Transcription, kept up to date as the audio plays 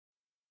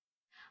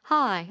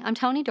Hi, I'm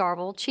Toni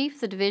Darville, Chief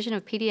of the Division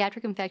of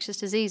Pediatric Infectious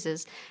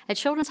Diseases at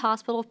Children's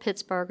Hospital of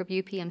Pittsburgh of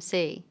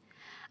UPMC.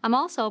 I'm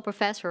also a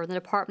professor in the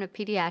Department of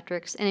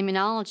Pediatrics and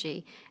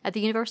Immunology at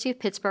the University of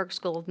Pittsburgh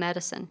School of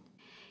Medicine.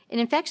 In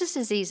infectious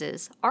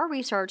diseases, our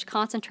research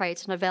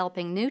concentrates on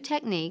developing new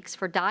techniques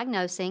for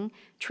diagnosing,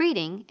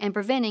 treating, and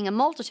preventing a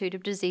multitude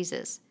of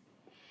diseases.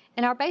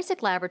 In our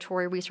basic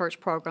laboratory research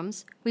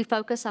programs, we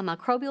focus on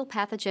microbial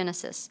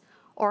pathogenesis,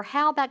 or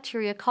how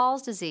bacteria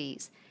cause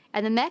disease,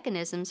 and the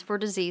mechanisms for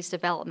disease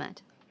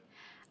development.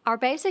 Our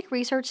basic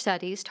research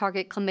studies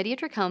target chlamydia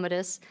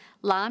trachomatis,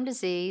 Lyme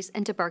disease,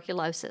 and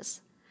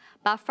tuberculosis.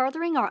 By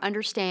furthering our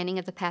understanding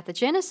of the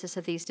pathogenesis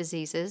of these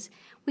diseases,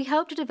 we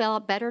hope to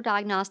develop better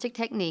diagnostic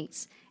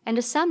techniques and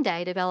to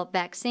someday develop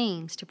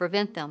vaccines to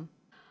prevent them.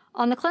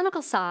 On the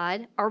clinical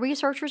side, our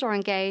researchers are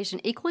engaged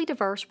in equally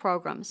diverse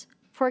programs.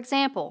 For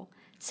example,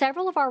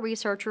 several of our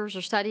researchers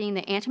are studying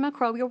the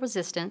antimicrobial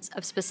resistance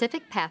of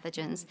specific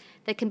pathogens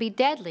that can be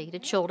deadly to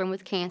children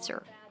with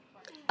cancer.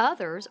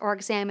 Others are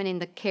examining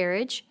the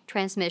carriage,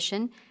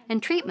 transmission,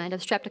 and treatment of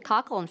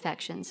streptococcal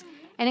infections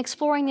and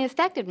exploring the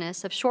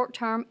effectiveness of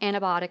short-term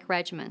antibiotic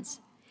regimens.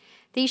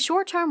 These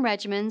short-term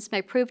regimens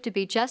may prove to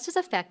be just as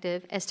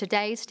effective as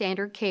today's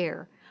standard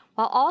care,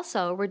 while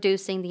also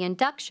reducing the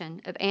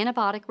induction of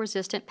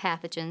antibiotic-resistant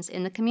pathogens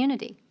in the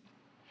community.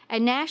 A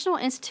National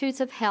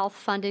Institutes of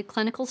Health-funded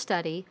clinical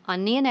study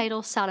on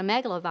neonatal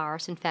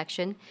cytomegalovirus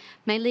infection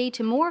may lead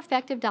to more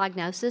effective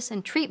diagnosis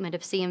and treatment of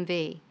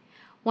CMV,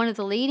 one of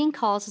the leading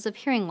causes of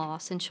hearing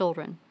loss in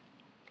children.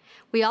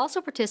 We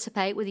also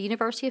participate with the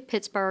University of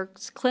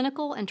Pittsburgh's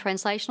Clinical and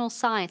Translational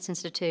Science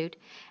Institute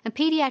and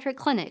pediatric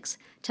clinics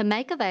to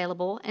make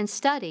available and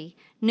study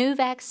new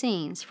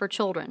vaccines for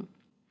children.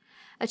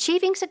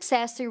 Achieving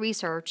success through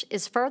research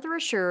is further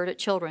assured at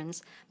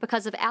Children's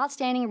because of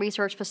outstanding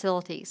research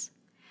facilities.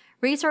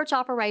 Research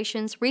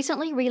operations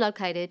recently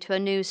relocated to a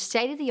new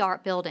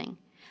state-of-the-art building,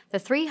 the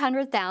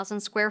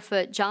 300,000 square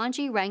foot John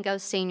G. Rango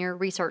Senior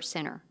Research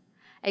Center,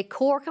 a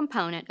core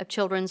component of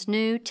Children's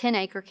new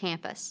 10-acre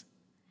campus.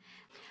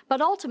 But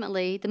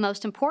ultimately, the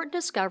most important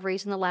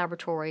discoveries in the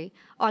laboratory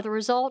are the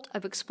result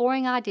of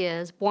exploring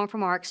ideas born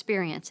from our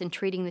experience in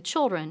treating the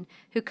children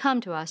who come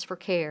to us for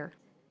care.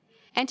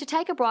 And to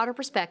take a broader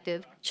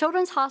perspective,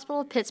 Children's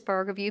Hospital of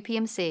Pittsburgh of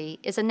UPMC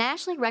is a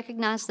nationally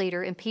recognized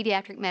leader in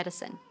pediatric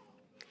medicine.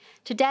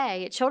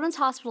 Today, at Children's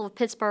Hospital of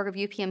Pittsburgh of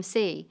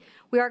UPMC,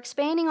 we are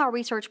expanding our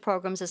research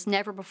programs as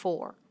never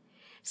before.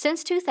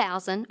 Since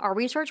 2000, our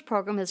research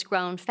program has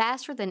grown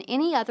faster than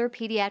any other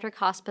pediatric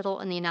hospital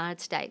in the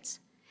United States.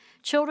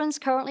 Children's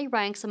currently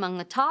ranks among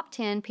the top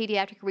 10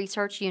 pediatric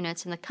research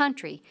units in the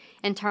country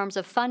in terms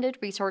of funded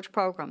research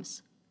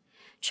programs.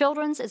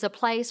 Children's is a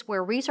place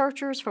where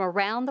researchers from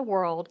around the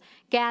world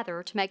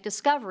gather to make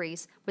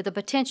discoveries with the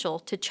potential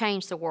to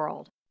change the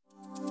world.